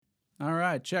All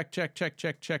right, check. All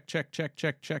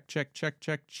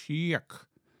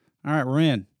right, we're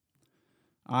in.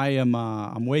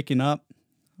 I'm waking up.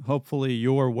 Hopefully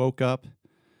you're woke up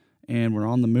and we're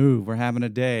on the move. We're having a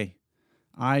day.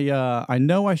 I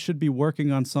know I should be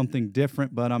working on something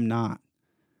different, but I'm not.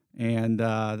 And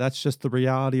that's just the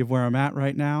reality of where I'm at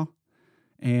right now.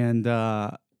 And,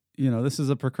 this is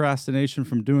a procrastination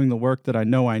from doing the work that I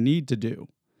know I need to do.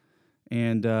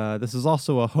 And this is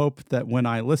also a hope that when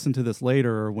I listen to this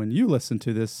later, or when you listen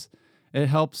to this, it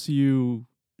helps you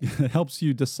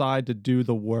decide to do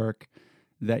the work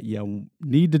that you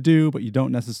need to do, but you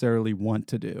don't necessarily want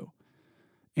to do.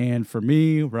 And for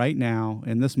me right now,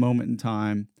 in this moment in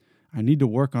time, I need to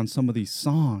work on some of these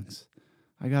songs.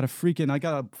 I got a fucking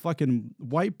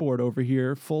whiteboard over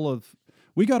here full of,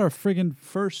 we got our second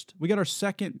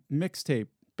mixtape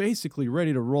basically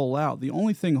ready to roll out. The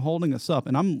only thing holding us up,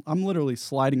 and I'm literally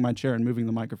sliding my chair and moving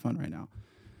the microphone right now.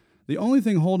 The only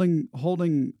thing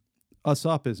holding us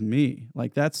up is me.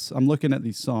 I'm looking at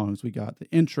these songs. We got the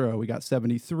intro, we got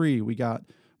 73, we got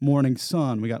Morning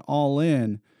Sun, we got All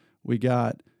In, we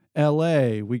got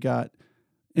LA, we got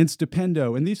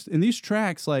Instapendo. And these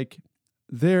tracks,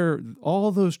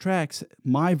 all those tracks,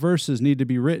 my verses need to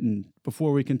be written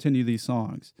before we continue these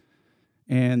songs.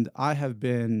 And I have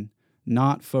been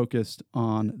not focused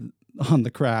on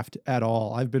the craft at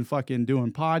all. I've been fucking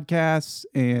doing podcasts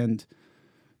and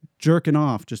jerking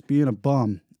off, just being a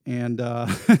bum. And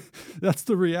that's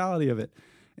the reality of it.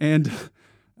 And,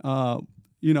 I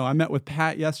met with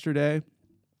Pat yesterday,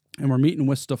 and we're meeting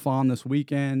with Stefan this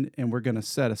weekend, and we're going to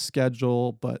set a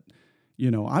schedule. But,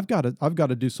 I've got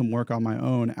to do some work on my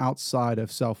own outside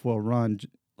of Self Will Run.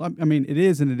 I mean, it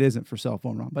is and it isn't for Self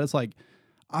Will Run, but it's like,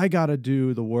 I got to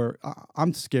do the work.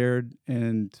 I'm scared.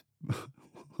 And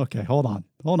okay, hold on.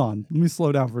 Let me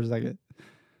slow down for a second.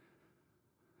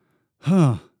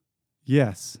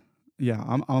 Yes. Yeah,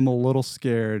 I'm a little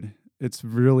scared. It's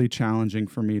really challenging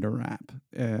for me to rap,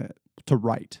 to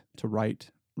write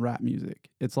rap music.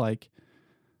 It's like,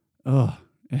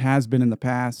 it has been in the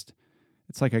past.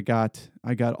 It's like I got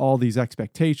all these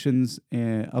expectations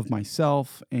of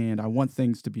myself, and I want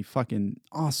things to be fucking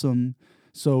awesome.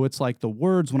 So it's like the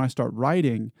words, when I start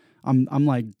writing, I'm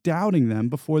like doubting them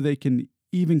before they can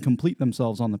even complete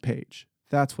themselves on the page.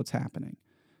 That's what's happening.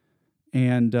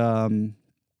 And and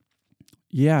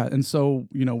so,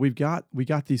 we got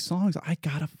these songs. I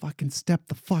gotta fucking step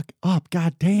the fuck up.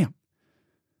 God damn.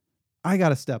 I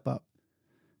gotta step up.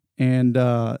 And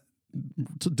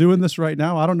doing this right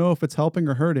now, I don't know if it's helping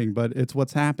or hurting, but it's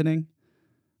what's happening.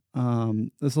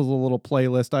 This is a little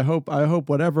playlist. I hope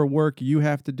whatever work you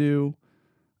have to do,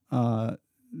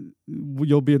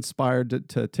 you'll be inspired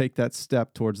to take that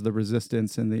step towards the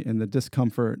resistance and the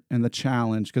discomfort and the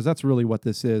challenge, because that's really what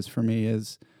this is for me.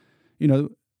 Is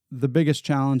the biggest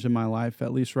challenge in my life,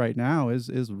 at least right now,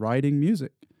 is writing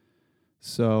music.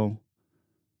 So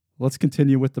let's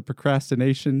continue with the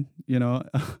procrastination.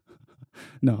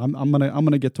 No, I'm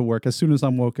gonna get to work as soon as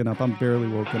I'm woken up. I'm barely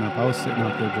woken up. I was sitting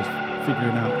out there just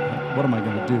figuring out, what am I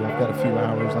gonna do? I've got a few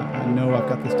hours. I know I've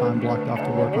got this time blocked off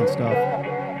to work on stuff.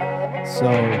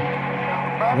 So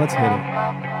let's hit it.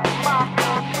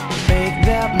 Fake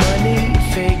that money,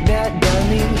 fake that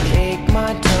dummy, ache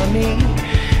my tummy,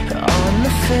 on the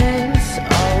fence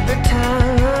all the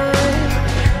time.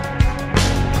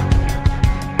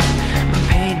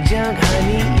 Paid junk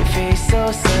honey, your face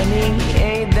so sunny,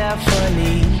 ain't that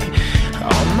funny?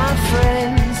 All my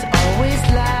friends always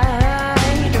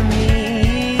lie to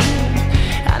me.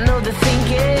 I know they're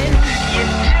thinking,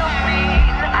 you're too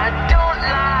mean, I don't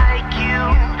like you.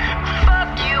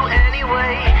 Fuck you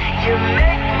anyway, you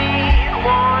make me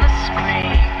wanna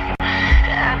scream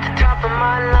at the top of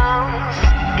my lungs.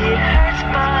 It hurts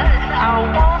but I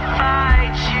won't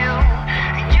fight you.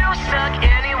 You suck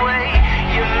anyway,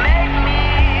 you make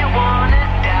me wanna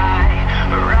die.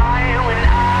 Right when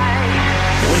I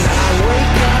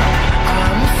wake up,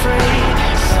 I'm afraid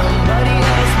somebody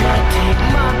else might take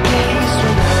my place.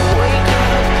 When I wake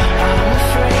up, I'm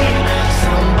afraid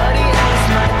somebody else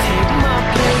might take my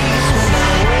place. When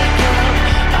I wake up,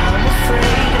 I'm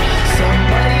afraid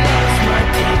somebody else might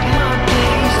take my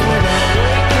place. When I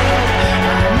wake up,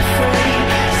 I'm afraid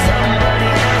somebody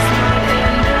else might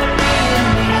end up being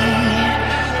me.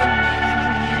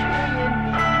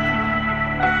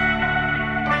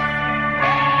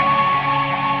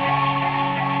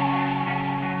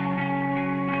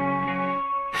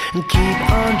 Keep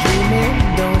on dreaming,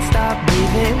 don't stop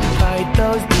breathing, fight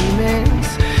those demons,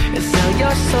 and sell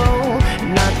your soul,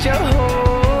 not your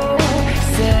whole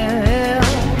self.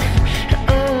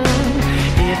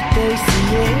 If they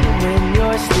see it when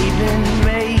you're sleeping,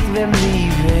 make them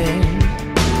leave it.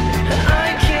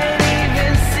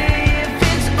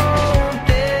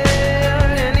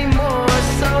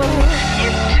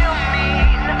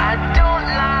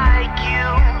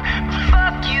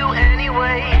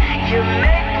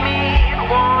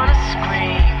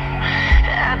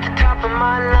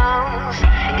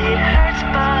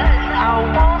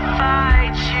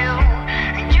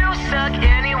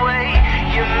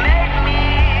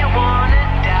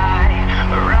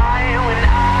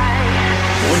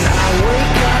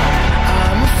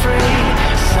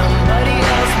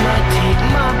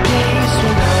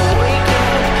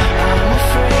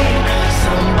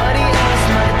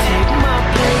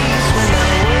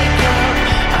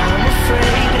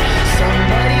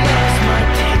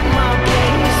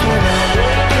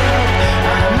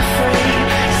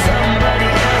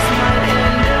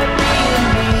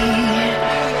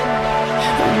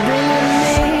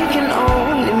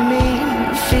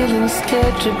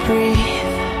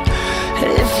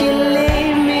 If you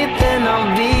leave me, then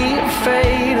I'll be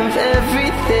afraid of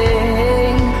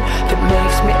everything that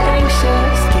makes me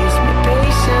anxious, gives me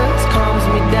patience, calms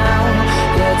me down,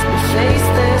 lets me face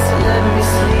this, let me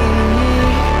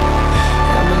sleep.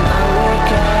 And when I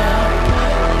wake up,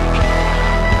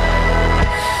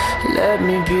 let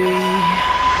me be.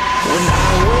 When I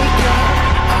wake up,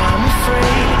 I'm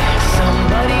afraid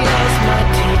somebody else might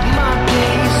take my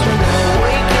place. When I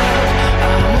wake up,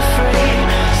 I'm afraid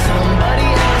somebody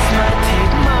else might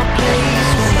take my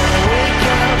place. When I wake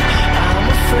up, I'm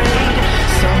afraid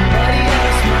somebody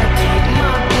else might take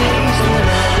my place. When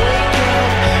I wake up,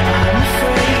 I'm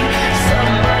afraid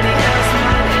somebody else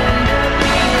might end up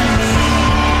being me.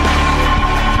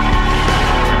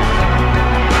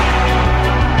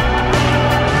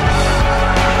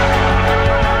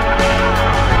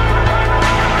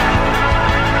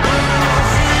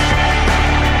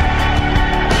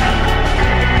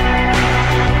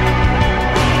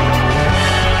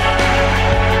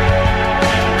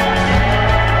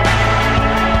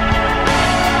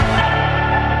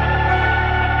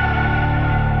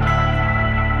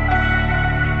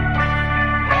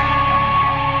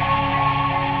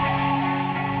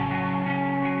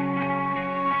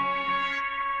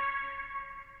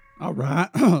 All right.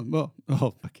 Well,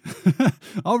 oh, fuck.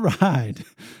 All right.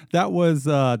 That was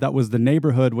The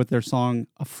Neighborhood with their song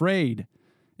 "Afraid."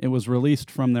 It was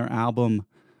released from their album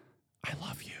 "I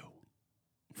Love You"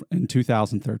 in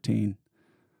 2013.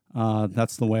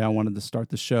 That's the way I wanted to start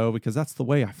the show because that's the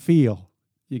way I feel,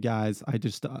 you guys.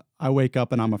 I wake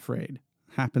up and I'm afraid.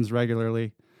 Happens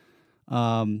regularly.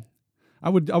 I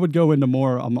would go into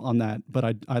more on that, but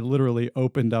I literally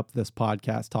opened up this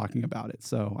podcast talking about it.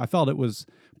 So I felt it was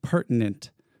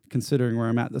pertinent considering where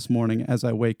I'm at this morning as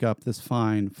I wake up this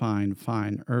fine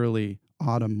early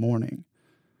autumn morning.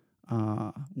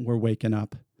 We're waking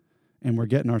up and we're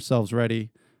getting ourselves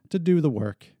ready to do the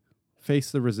work,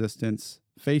 face the resistance,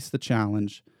 face the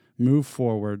challenge, move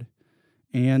forward,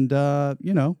 and,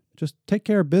 just take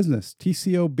care of business.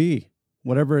 TCOB,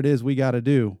 whatever it is we got to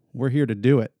do, we're here to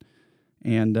do it.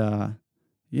 And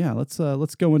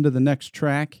let's go into the next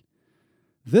track.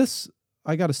 This,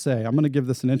 I got to say, I'm going to give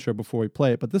this an intro before we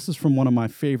play it, but this is from one of my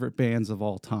favorite bands of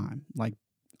all time, like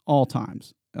all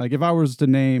times. Like if I was to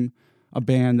name a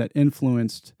band that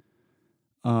influenced,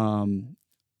 I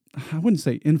wouldn't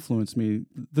say influenced me.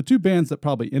 The two bands that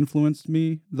probably influenced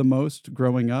me the most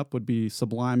growing up would be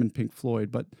Sublime and Pink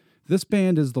Floyd. But this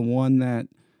band is the one that,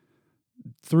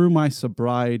 through my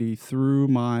sobriety, through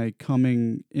my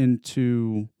coming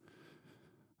into,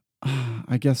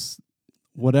 I guess,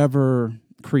 whatever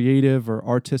creative or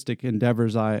artistic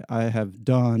endeavors I have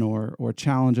done or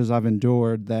challenges I've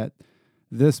endured, that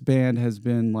this band has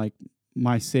been like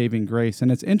my saving grace.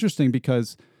 And it's interesting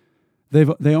because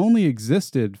they only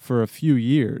existed for a few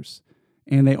years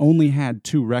and they only had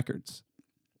 2 records.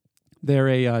 They're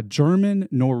a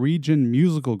German-Norwegian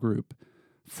musical group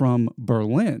from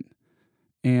Berlin.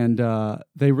 And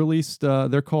they released,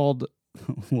 they're called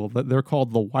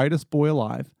The Whitest Boy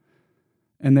Alive.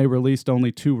 And they released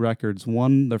only 2 records.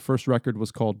 Their first record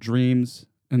was called Dreams,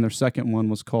 and their second one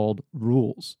was called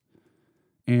Rules.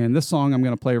 And this song I'm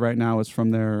going to play right now is from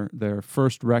their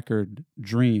first record,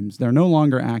 Dreams. They're no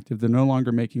longer active. They're no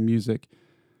longer making music.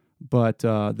 But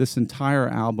this entire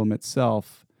album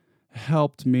itself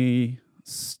helped me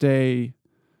stay.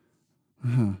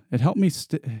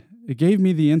 It gave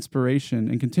me the inspiration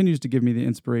and continues to give me the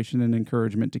inspiration and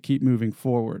encouragement to keep moving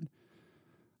forward.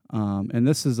 And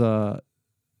this is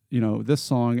this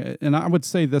song, and I would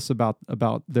say this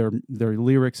about their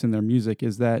lyrics and their music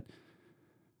is that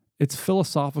it's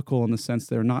philosophical in the sense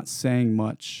they're not saying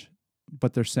much,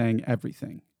 but they're saying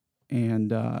everything.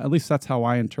 And at least that's how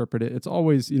I interpret it. It's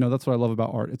always, that's what I love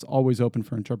about art. It's always open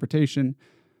for interpretation,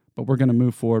 but we're going to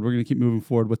move forward. We're going to keep moving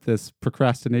forward with this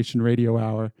Procrastination Radio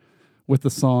Hour with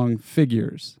the song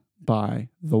Figures by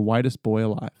The Whitest Boy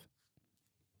Alive.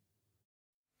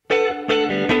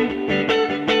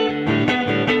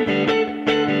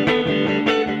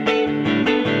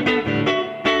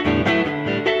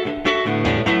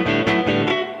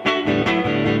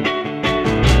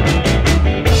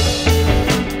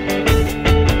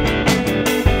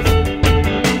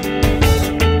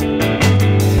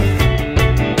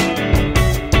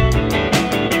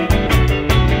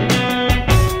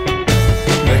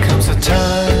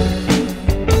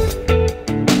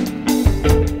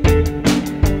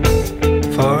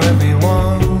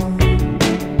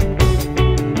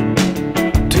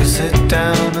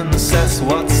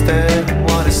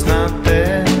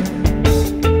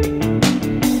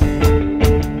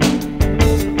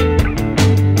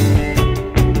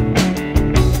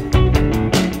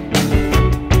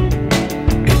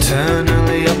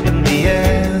 eternally up in the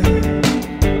air.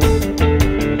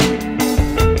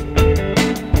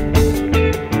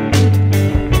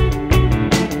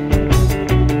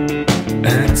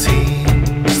 And it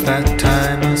seems that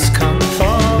time has come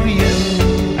for you.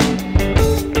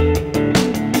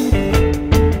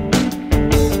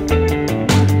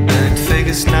 And it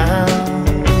figures now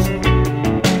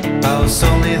I was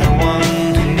only the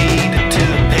one who needed to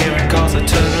appear and cause a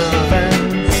turn of events.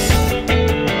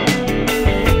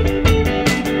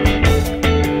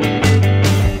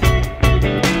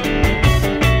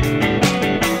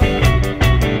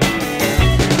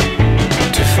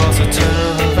 To force a turn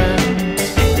of events.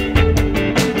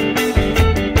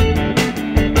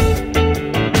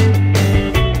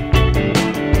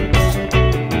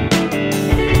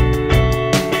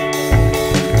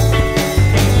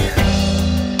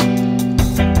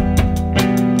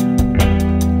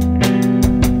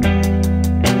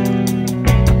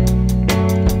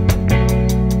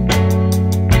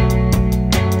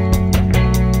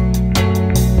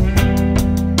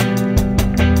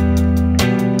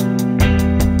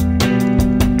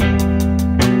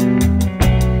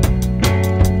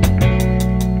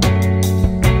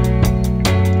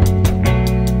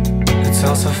 It's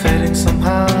also fitting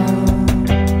somehow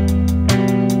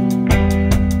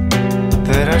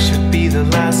that I should be the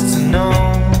last to know.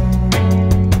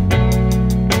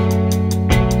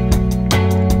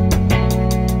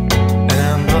 And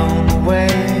I'm blown away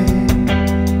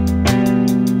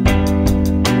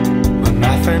when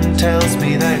my friend tells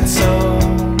me that it's so.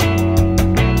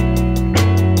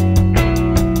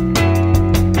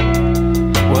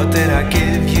 What did I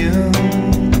give you?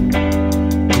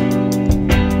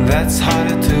 That's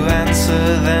harder to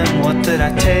answer than what did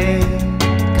I take?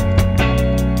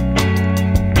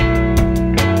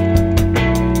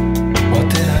 What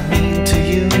did I mean to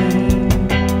you?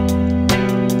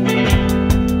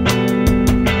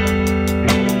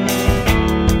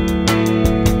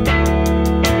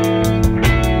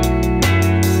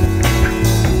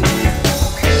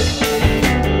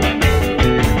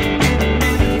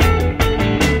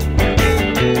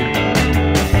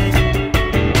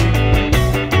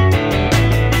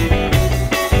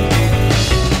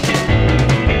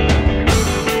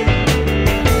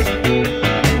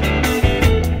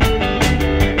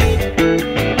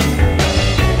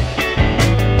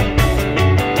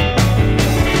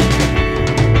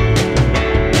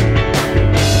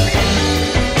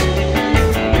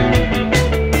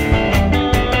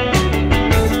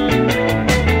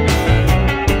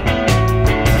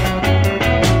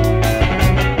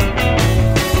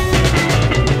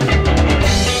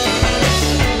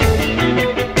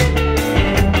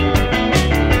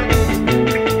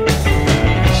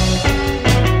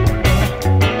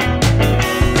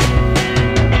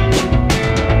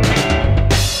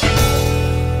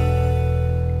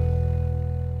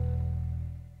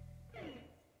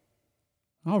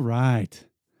 All right.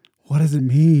 What does it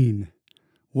mean?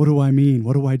 What do I mean?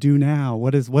 What do I do now?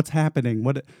 What's happening?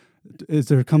 What is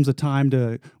there comes a time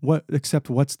to accept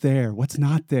what's there, what's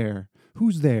not there?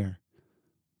 Who's there?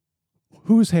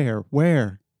 Who's here?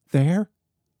 Where? There?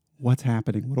 What's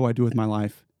happening? What do I do with my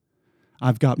life?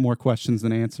 I've got more questions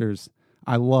than answers.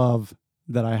 I love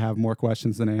that I have more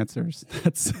questions than answers.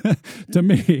 That's to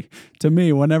me,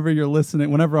 whenever you're listening,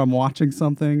 whenever I'm watching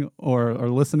something or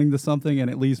listening to something and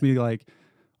it leaves me like,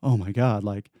 oh my God,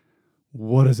 like,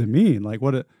 what does it mean? Like,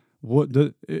 what do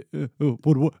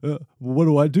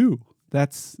I do?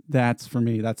 That's for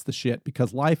me, that's the shit.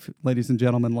 Because life, ladies and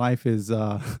gentlemen, life is,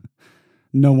 no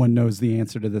one knows the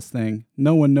answer to this thing.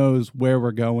 No one knows where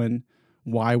we're going,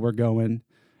 why we're going.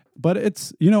 But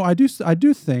it's, I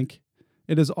do think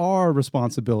it is our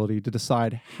responsibility to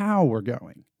decide how we're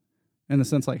going. In the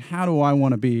sense, like, how do I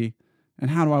want to be, and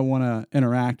how do I want to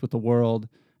interact with the world,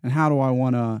 and how do I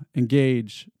want to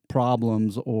engage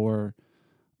problems or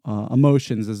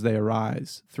emotions as they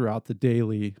arise throughout the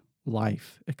daily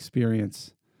life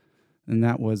experience. And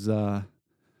that was, that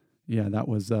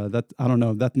I don't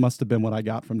know, that must have been what I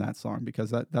got from that song,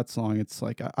 because that song, it's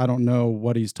like, I don't know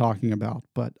what he's talking about,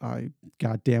 but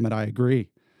God damn it, I agree.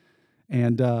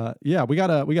 And we got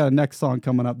a next song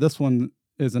coming up. This one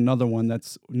is another one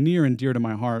that's near and dear to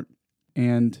my heart,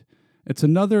 and it's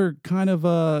another kind of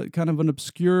an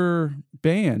obscure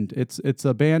band. It's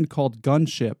a band called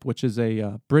Gunship, which is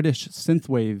a British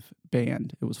synthwave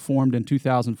band. It was formed in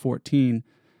 2014,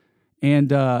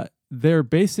 and they're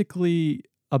basically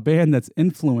a band that's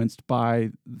influenced by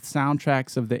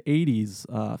soundtracks of the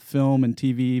 80s, film and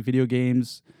TV, video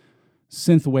games,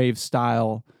 synthwave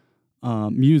style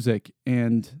music.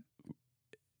 And,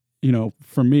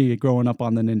 for me, growing up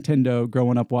on the Nintendo,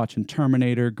 growing up watching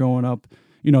Terminator, growing up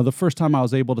You know, the first time I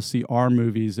was able to see R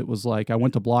movies, it was like I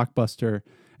went to Blockbuster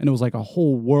and it was like a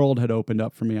whole world had opened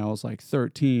up for me. I was like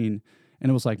 13 and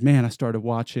it was like, man, I started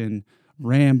watching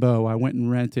Rambo. I went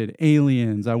and rented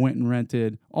Aliens. I went and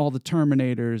rented all the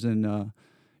Terminators and,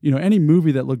 you know, any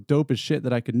movie that looked dope as shit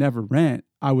that I could never rent,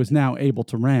 I was now able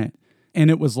to rent. And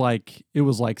it was like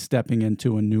stepping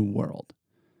into a new world.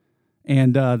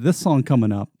 And this song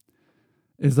coming up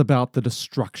is about the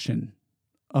destruction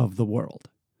of the world.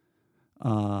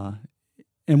 And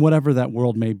whatever that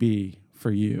world may be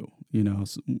for you, you know,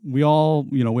 we all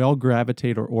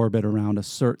gravitate or orbit around a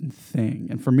certain thing.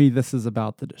 And for me, this is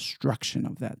about the destruction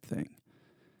of that thing.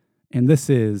 And this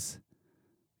is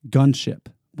Gunship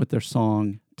with their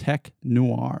song Tech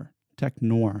Noir.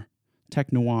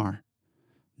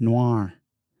 Noir.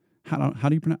 How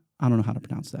do you pronounce? I don't know how to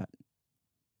pronounce that.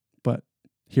 But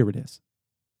here it is,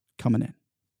 coming in.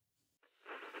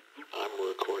 I'm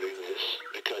recording this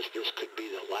because this could be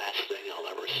the last thing I'll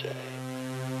ever say.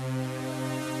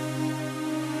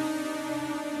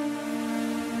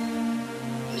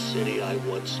 The city I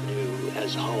once knew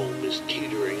as home is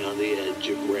teetering on the edge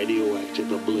of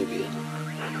radioactive oblivion.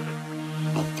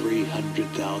 A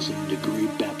 300,000 degree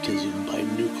baptism by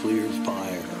nuclear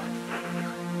fire.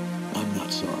 I'm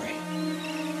not sorry.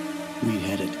 We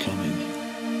had it coming.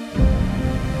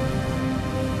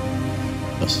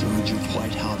 A surge of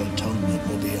white-hot atonement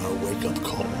will be our wake-up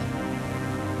call.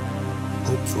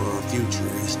 Hope for our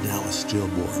future is now a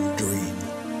stillborn dream.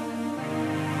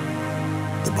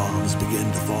 The bombs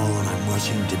begin to fall and I'm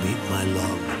rushing to meet my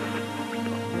love.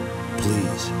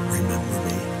 Please remember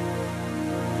me.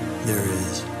 There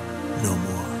is no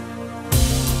more.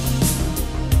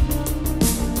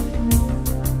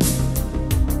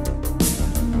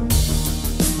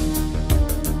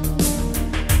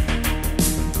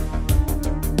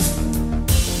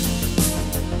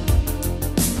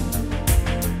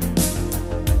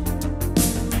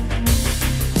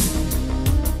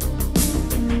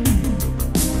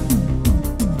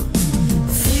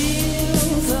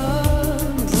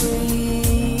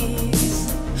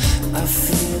 I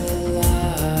feel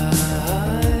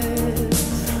alive.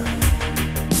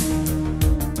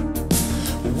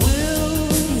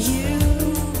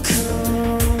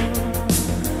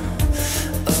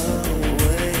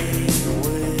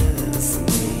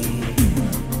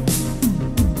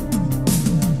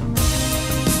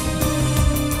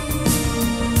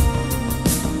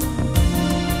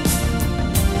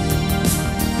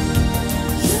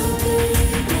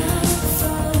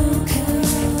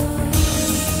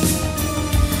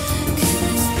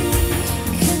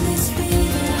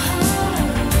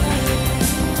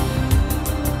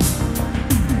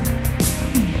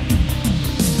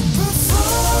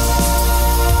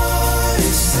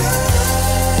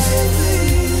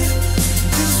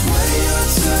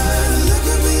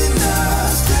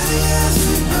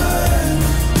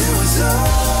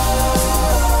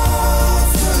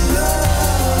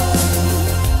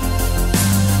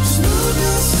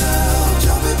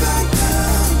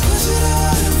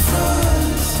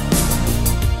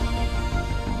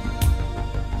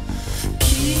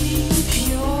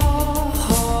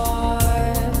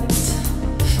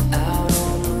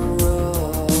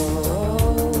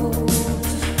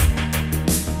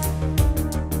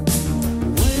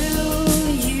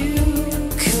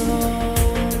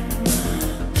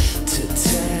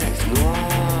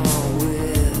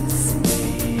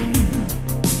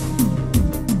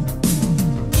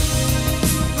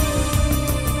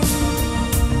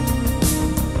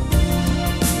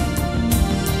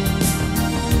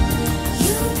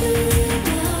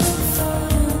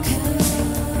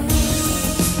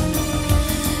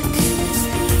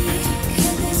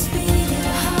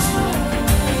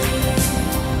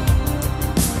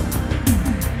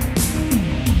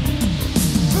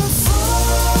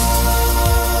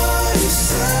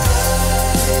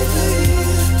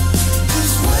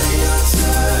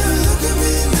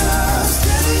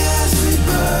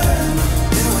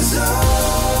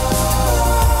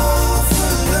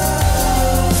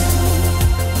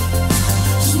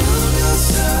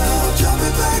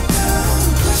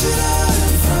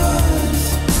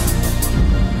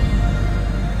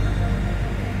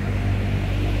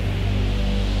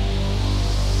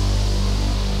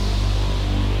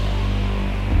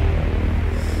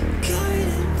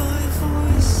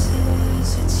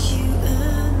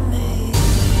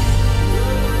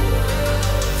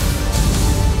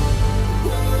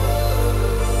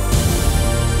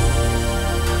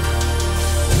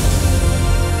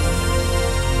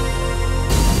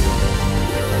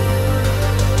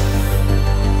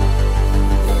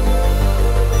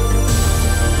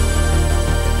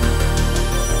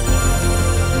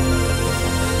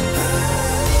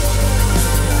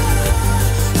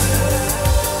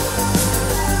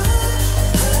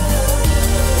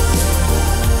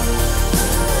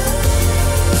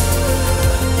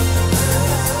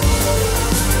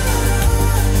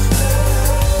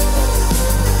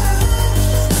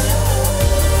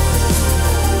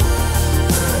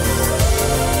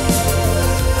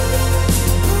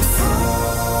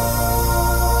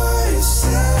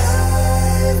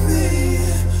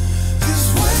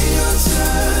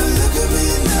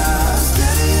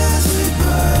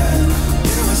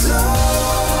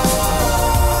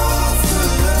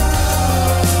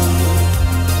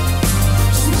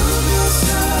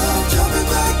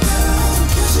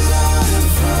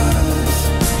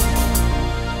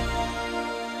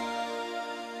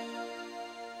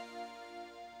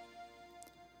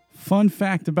 Fun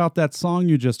fact about that song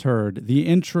you just heard, the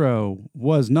intro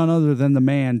was none other than the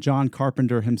man John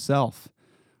Carpenter himself,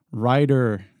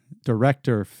 writer,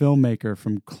 director, filmmaker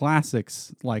from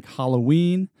classics like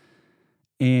Halloween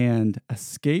and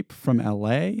Escape from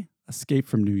LA, Escape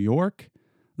from New York,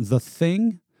 The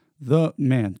Thing,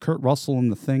 Kurt Russell in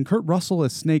The Thing. Kurt Russell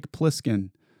is Snake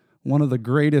Plissken, one of the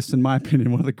greatest, in my opinion,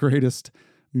 one of the greatest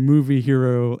movie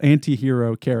hero,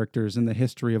 anti-hero characters in the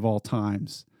history of all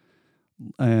times.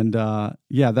 And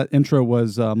that intro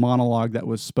was a monologue that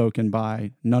was spoken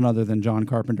by none other than John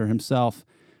Carpenter himself.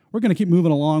 We're going to keep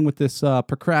moving along with this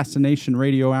procrastination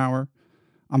radio hour.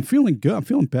 I'm feeling good. I'm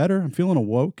feeling better. I'm feeling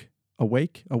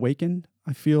awakened.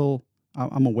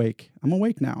 I'm awake. I'm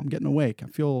awake now. I'm getting awake. I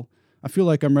feel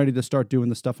like I'm ready to start doing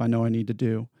the stuff I know I need to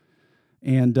do.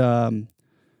 And, I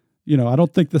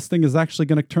don't think this thing is actually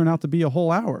going to turn out to be a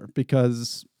whole hour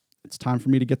because it's time for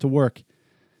me to get to work.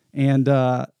 And,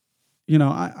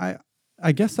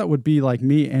 I guess that would be like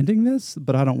me ending this,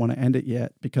 but I don't want to end it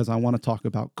yet because I want to talk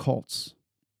about cults.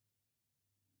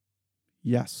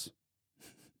 Yes.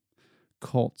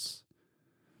 Cults.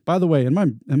 By the way, in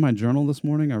my journal this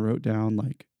morning, I wrote down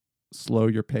like slow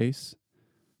your pace,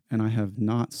 and I have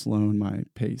not slowed my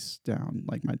pace down,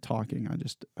 like my talking.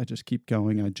 I just keep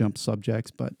going. I jump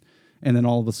subjects, and then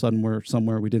all of a sudden we're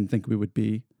somewhere we didn't think we would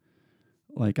be.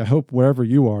 Like, I hope wherever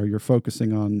you are, you're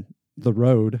focusing on the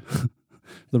road,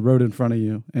 the road in front of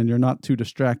you, and you're not too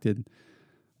distracted.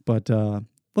 But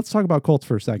let's talk about cults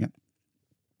for a second.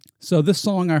 So this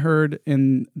song I heard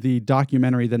in the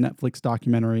documentary, the Netflix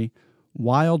documentary,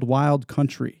 Wild Wild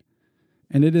Country.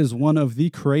 And it is one of the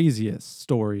craziest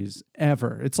stories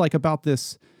ever. It's about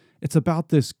this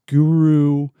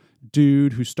guru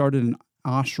dude who started an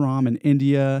ashram in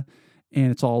India,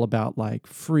 and it's all about like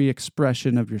free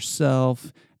expression of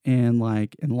yourself and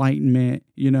like enlightenment,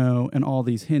 and all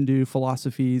these Hindu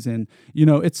philosophies. And,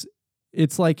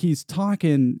 it's like he's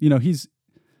talking,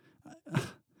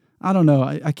 I don't know.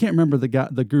 I can't remember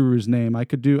the guru's name. I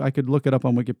could look it up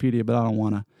on Wikipedia, but I don't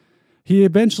want to. He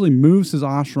eventually moves his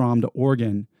ashram to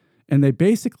Oregon, and they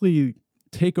basically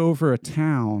take over a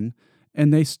town,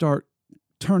 and they start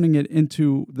turning it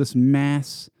into this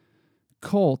mass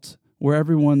cult where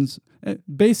everyone's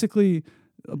basically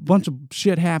a bunch of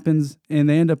shit happens, and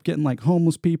they end up getting like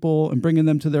homeless people and bringing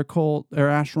them to their cult, their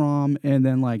ashram, and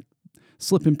then like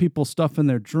slipping people stuff in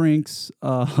their drinks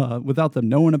without them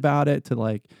knowing about it to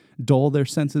like dull their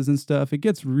senses and stuff. It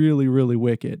gets really, really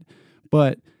wicked.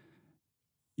 But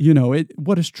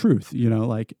what is truth?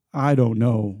 Like, I don't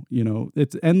know.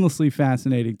 It's endlessly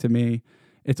fascinating to me.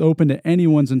 It's open to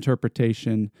anyone's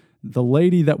interpretation. The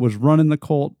lady that was running the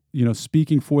cult,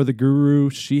 speaking for the guru,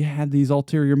 she had these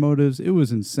ulterior motives. It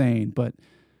was insane. But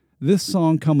this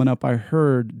song coming up, I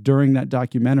heard during that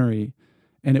documentary,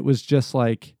 and it was just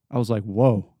like, I was like,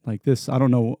 whoa, like this, I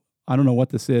don't know what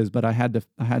this is, but I had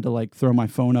to like throw my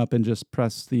phone up and just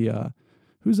press the,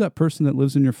 who's that person that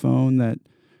lives in your phone that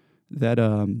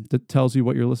tells you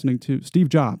what you're listening to? Steve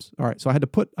Jobs. All right. So I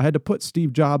had to put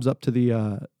Steve Jobs up to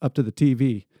the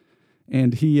TV,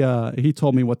 and he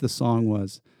told me what this song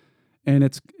was. And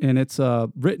it's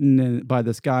written by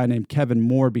this guy named Kevin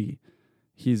Morby.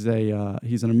 He's an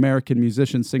American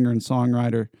musician, singer, and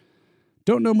songwriter.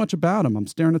 Don't know much about him. I'm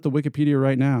staring at the Wikipedia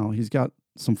right now. He's got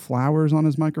some flowers on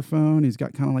his microphone. He's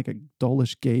got kind of like a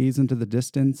dullish gaze into the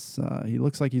distance. He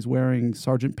looks like he's wearing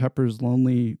Sgt. Pepper's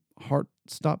Lonely Heart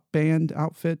Stop Band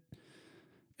outfit.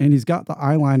 And he's got the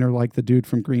eyeliner like the dude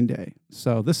from Green Day.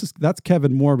 So that's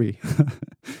Kevin Morby.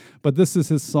 But this is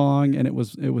his song, and it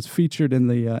was featured in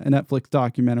the Netflix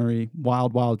documentary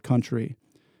Wild Wild Country.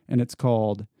 And it's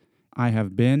called I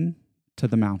Have Been to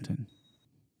the Mountain.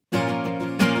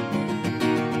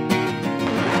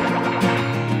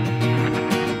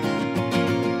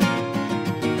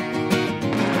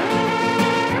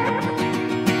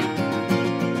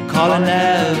 Calling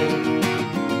out,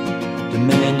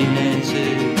 demanding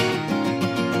answers,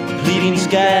 pleading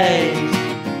skies,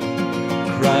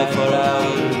 cry for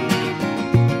hours,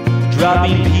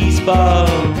 dropping peace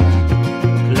bombs,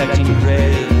 collecting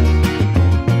prayers,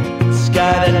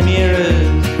 sky that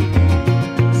mirrors,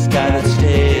 sky that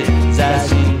stares. I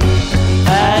sing,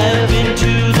 I've been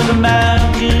to the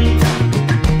mountain,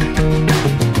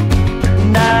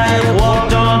 and I've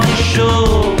walked on the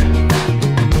shore.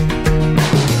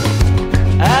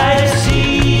 I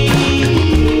see,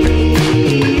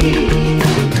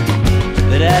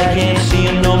 but I can't see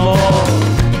him no more.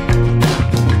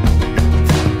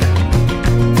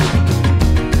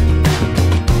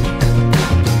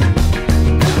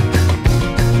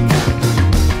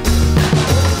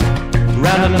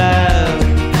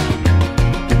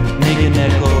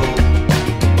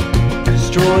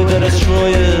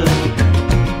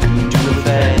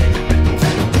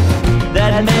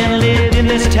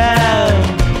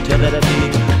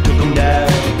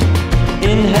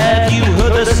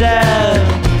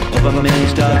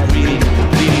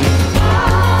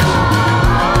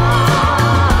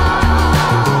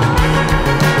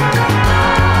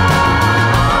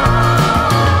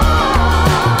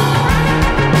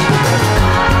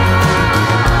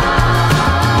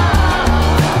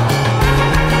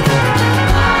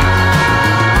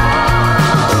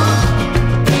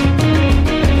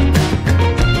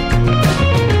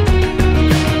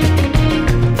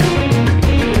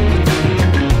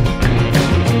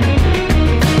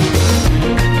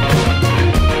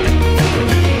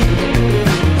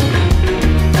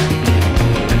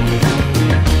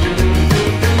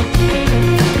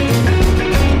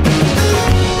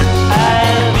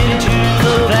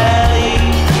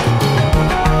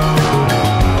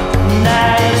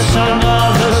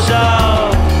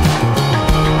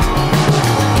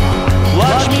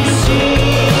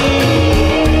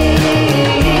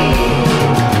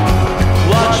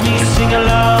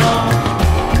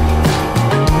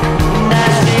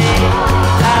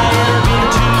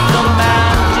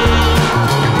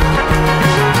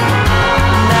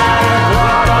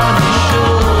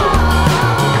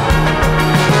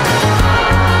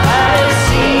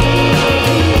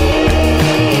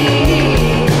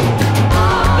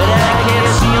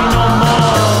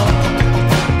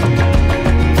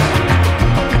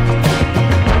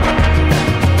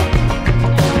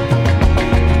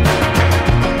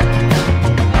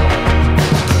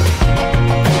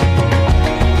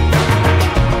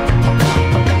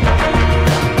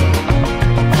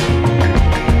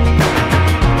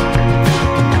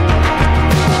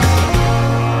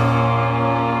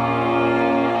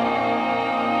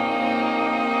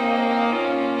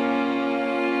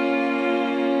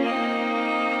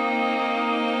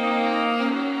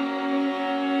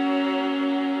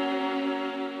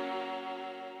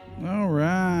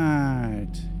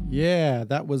 Yeah,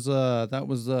 that was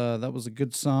a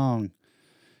good song.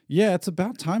 Yeah, it's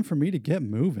about time for me to get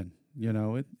moving. You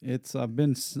know, I've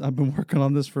been working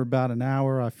on this for about an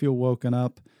hour. I feel woken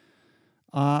up.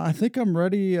 I think I'm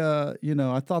ready.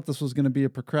 I thought this was going to be a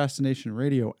procrastination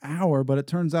radio hour, but it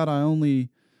turns out I only,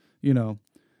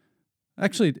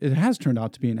 actually it has turned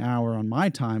out to be an hour on my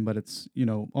time, but it's,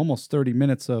 almost 30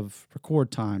 minutes of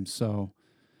record time. So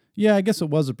yeah, I guess it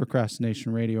was a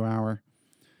procrastination radio hour,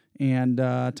 and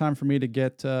time for me to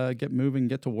get moving,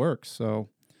 get to work. So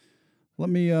let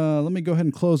me go ahead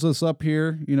and close this up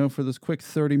here, for this quick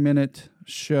 30-minute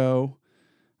show.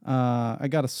 I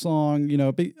got a song,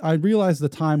 I realized the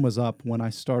time was up when I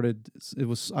started.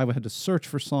 I had to search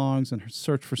for songs and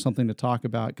search for something to talk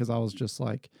about because I was just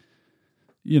like,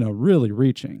 really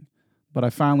reaching. But I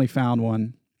finally found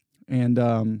one.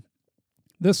 And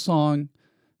this song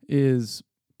is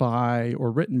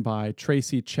written by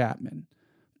Tracy Chapman,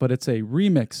 but it's a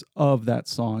remix of that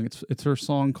song. It's her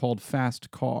song called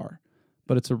Fast Car,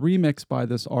 but it's a remix by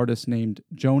this artist named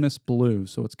Jonas Blue.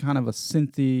 So it's kind of a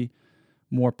synthy,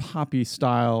 more poppy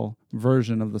style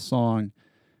version of the song.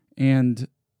 And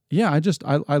yeah,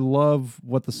 I love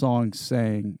what the song's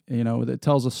saying. It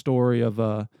tells a story of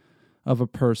a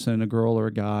person, a girl or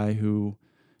a guy who,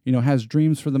 has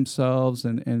dreams for themselves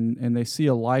and they see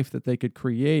a life that they could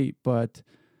create, but,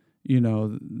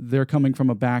 they're coming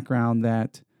from a background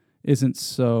that isn't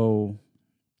so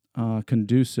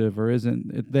conducive, or they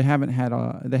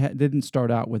didn't start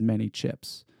out with many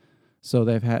chips. So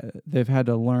they've had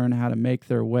to learn how to make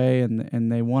their way,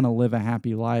 and they want to live a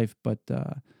happy life, but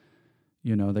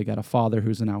they got a father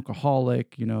who's an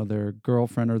alcoholic. Their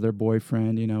girlfriend or their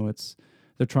boyfriend.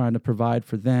 They're trying to provide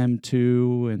for them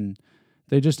too, and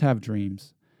they just have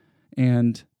dreams,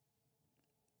 and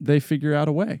they figure out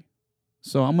a way.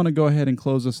 So I'm gonna go ahead and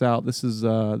close this out. This is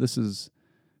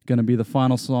gonna be the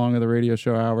final song of the radio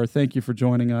show hour. Thank you for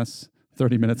joining us.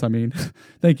 30 minutes, I mean.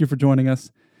 Thank you for joining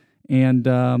us. And,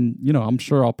 I'm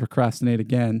sure I'll procrastinate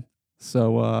again.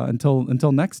 So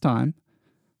until next time,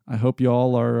 I hope you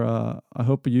all are, I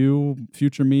hope you,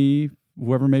 future me,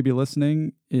 whoever may be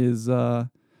listening, is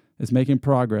making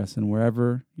progress in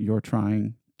wherever you're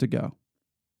trying to go.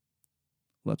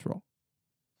 Let's roll.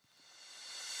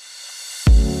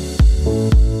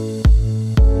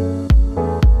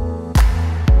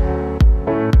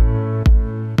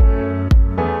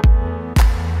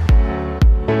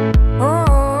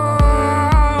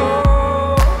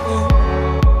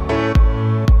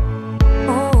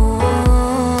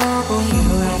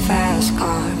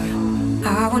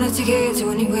 To get to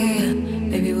anywhere,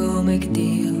 maybe we'll make a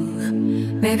deal.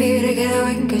 Maybe together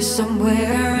we can get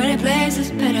somewhere. Any place is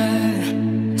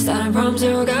better. Starting from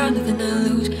zero, got nothing to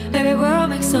lose. Maybe we'll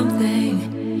make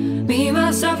something. Me,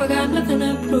 myself, I got nothing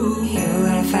to prove. You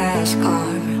got a fast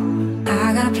car,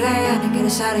 I got a plan to get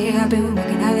us out of here. I've been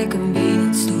working at the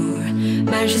convenience store.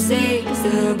 Managed to save just a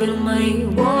little bit of money.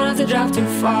 Won't have to drive too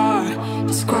far.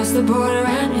 Just cross the border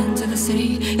and into the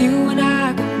city. You and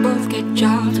I can both get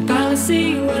jobs to finally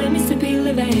see what it means to be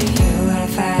living. You got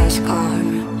a fast car,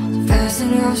 so fast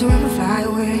enough so we can fly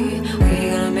away.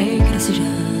 We're gonna make a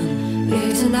decision.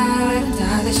 Live tonight and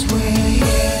die this way.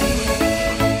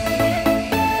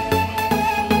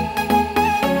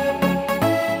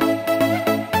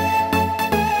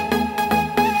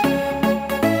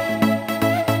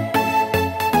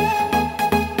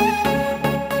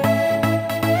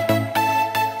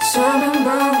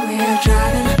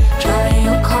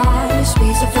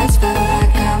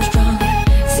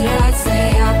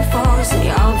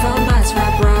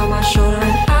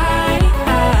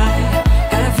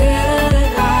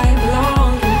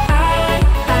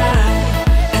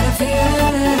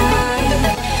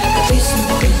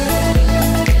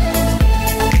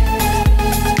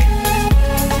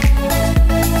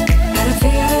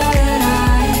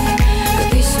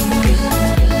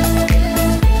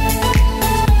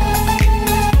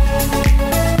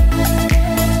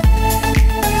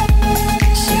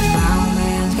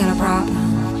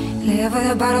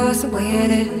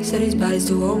 Said his body's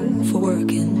too old for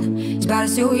working. His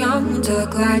body's too young to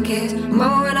look like his.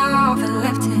 Mama went off and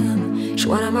left him. She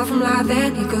wanted more from life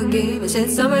than he could give. I said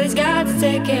somebody's got to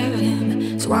take care of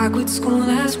him. So I quit school,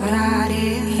 that's what I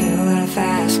did. You got a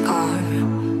fast car,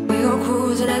 we go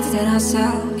cruising, entertain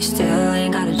ourselves. You still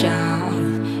ain't got a job.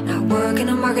 Not working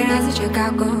the market as a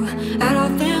checkout girl. I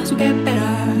know things will get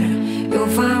better. You'll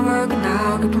find work and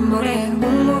I'll get promoted.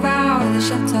 We'll move out of the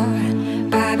shelter,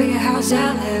 buy a bigger house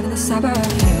and live in the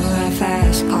suburbs. You got a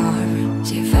fast car,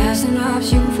 see fast enough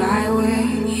so you can fly away.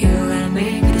 You gotta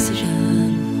make a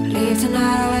decision. Leave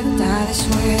tonight or live and die this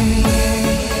way.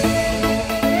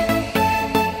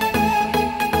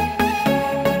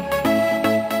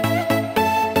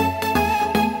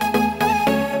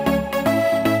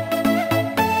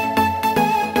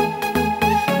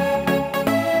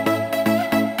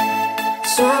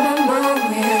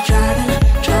 over here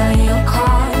driving your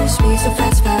car. Speed so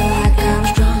fast, felt like I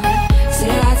was drunk.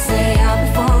 City lights lay out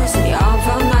before us, and the all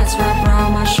felt nice wrapped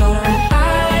around my shoulder. And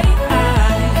I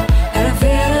had a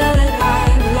feeling that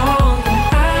I belonged.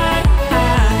 I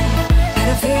had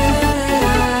a feeling that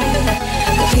I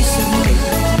could be someone.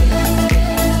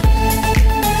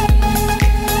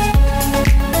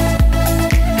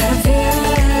 Had a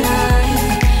feeling that I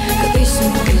could be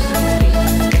someone.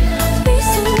 Be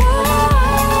someone.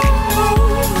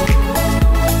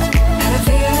 Had a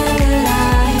feeling that I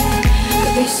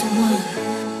could be someone.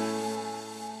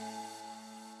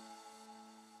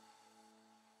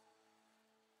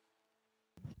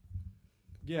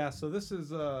 Yeah, so this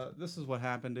is what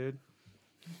happened, dude.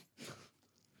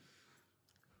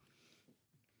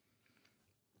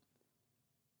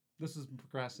 This is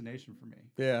procrastination for me.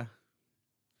 Yeah.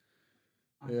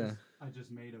 Yeah. I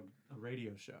just made a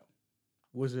radio show.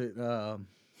 Was it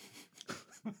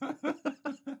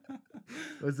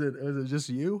was it just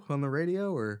you on the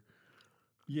radio or?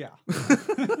 Yeah.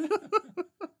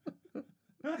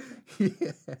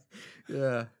 Yeah.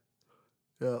 Yeah.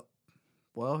 Yeah.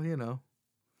 Well, you know.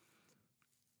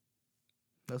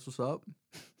 That's what's up.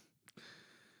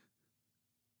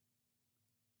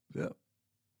 Yep.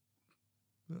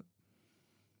 Yep.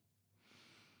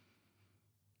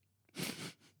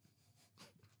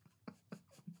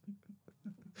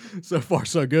 So far,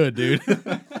 so good, dude.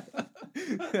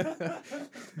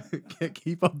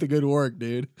 Keep up the good work,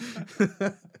 dude.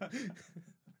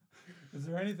 Is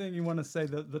there anything you want to say?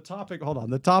 The topic. Hold on.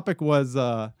 The topic was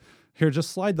here.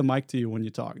 Just slide the mic to you when you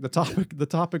talk. The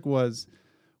topic was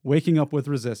waking up with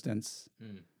resistance.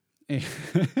 And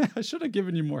I should have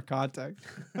given you more context.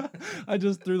 I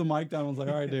just threw the mic down and was like,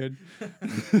 all right, dude.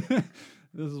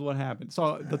 This is what happened.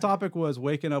 So the topic was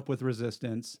waking up with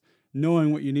resistance,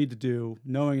 knowing what you need to do,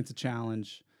 knowing it's a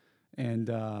challenge. And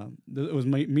it was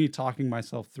me talking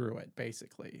myself through it,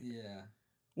 basically. Yeah.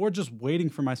 Or just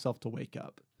waiting for myself to wake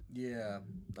up. Yeah.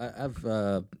 I've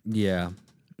yeah.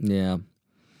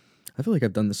 I feel like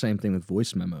I've done the same thing with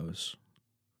voice memos.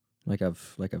 Like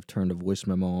I've turned a voice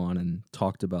memo on and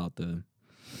talked about the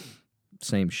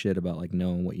same shit about like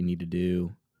knowing what you need to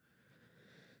do.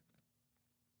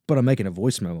 But I'm making a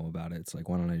voice memo about it. It's like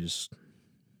why don't I just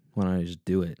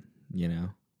do it, you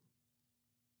know?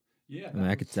 Yeah. I mean,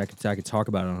 I could talk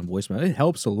about it on a voice memo. It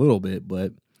helps a little bit,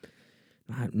 but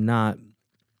not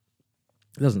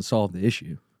it doesn't solve the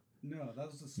issue. No,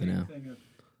 that was the same You know? thing.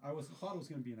 I thought it was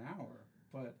going to be an hour,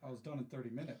 but I was done in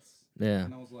 30 minutes. Yeah.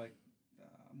 And I was like,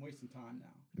 I'm wasting time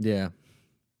now. Yeah.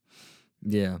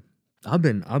 Yeah. I've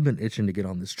been itching to get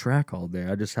on this track all day.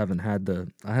 I just haven't had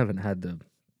the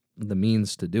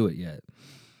means to do it yet.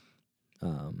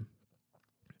 So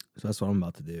that's what I'm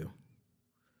about to do.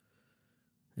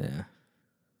 Yeah.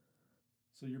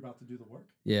 So you're about to do the work?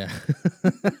 Yeah.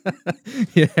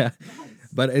 Yeah.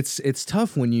 But it's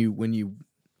tough when you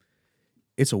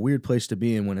it's a weird place to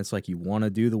be in when it's like you want to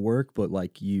do the work, but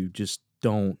like you just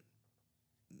don't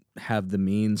have the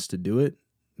means to do it.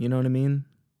 You know what I mean?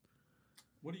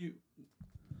 What do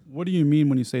you mean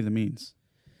when you say the means?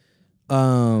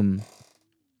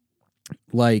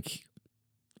 Like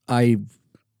I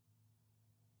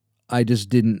just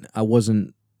didn't. I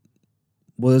wasn't.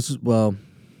 Well,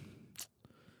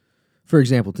 for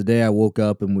example, today I woke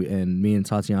up and me and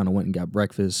Tatiana went and got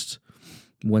breakfast.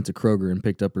 Went to Kroger and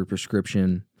picked up her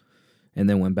prescription, and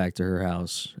then went back to her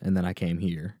house, and then I came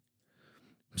here.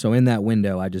 So in that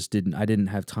window, I didn't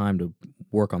have time to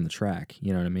work on the track.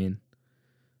 You know what I mean?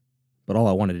 But all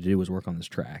I wanted to do was work on this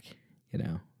track. You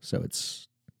know, so it's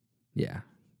yeah.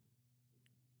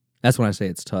 That's when I say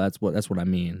it's tough. That's what I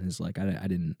mean. Is like I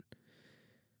didn't.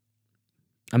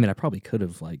 I mean, I probably could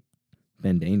have like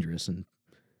been dangerous and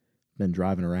been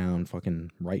driving around, fucking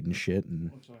writing shit,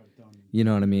 and Which I've done. you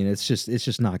know what I mean. It's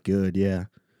just not good. Yeah,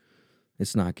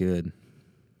 it's not good.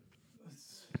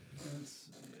 It's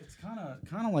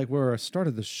kind of like where I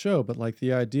started the show, but like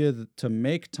the idea that to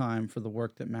make time for the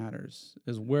work that matters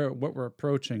is what we're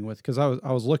approaching with. Because I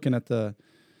was looking at the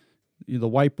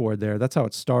whiteboard there. That's how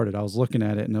it started. I was looking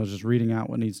at it and I was just reading out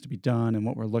what needs to be done and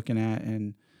what we're looking at,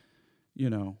 and you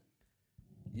know.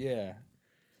 Yeah.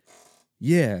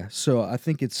 Yeah. So I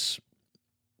think it's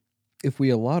if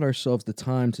we allot ourselves the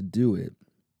time to do it.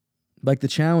 Like the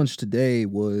challenge today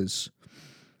was,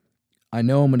 I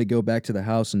know I'm going to go back to the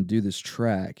house and do this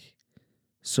track.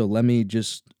 So let me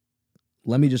just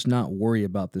not worry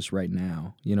about this right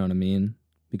now. You know what I mean?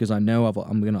 Because I know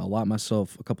I'm going to allot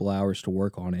myself a couple hours to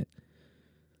work on it.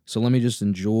 So let me just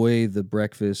enjoy the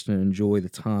breakfast and enjoy the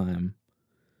time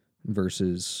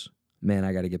versus, man,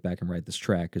 I got to get back and write this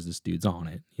track because this dude's on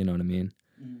it. You know what I mean?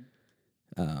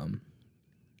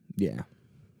 Yeah.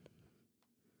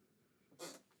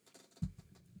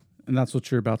 And that's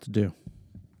what you're about to do.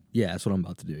 Yeah, that's what I'm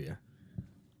about to do, yeah.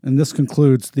 And this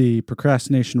concludes the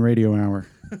Procrastination Radio Hour.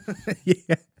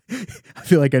 Yeah. I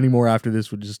feel like any more after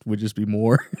this would just be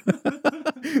more.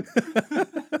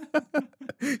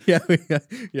 Yeah.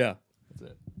 That's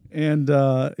it. And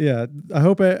yeah, I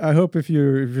hope if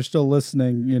you're still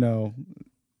listening,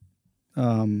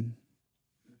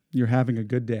 you're having a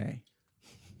good day.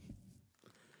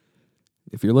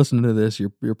 If you're listening to this,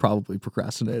 you're probably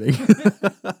procrastinating.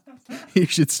 You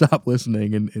should stop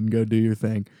listening and go do your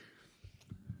thing.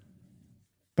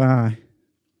 Bye.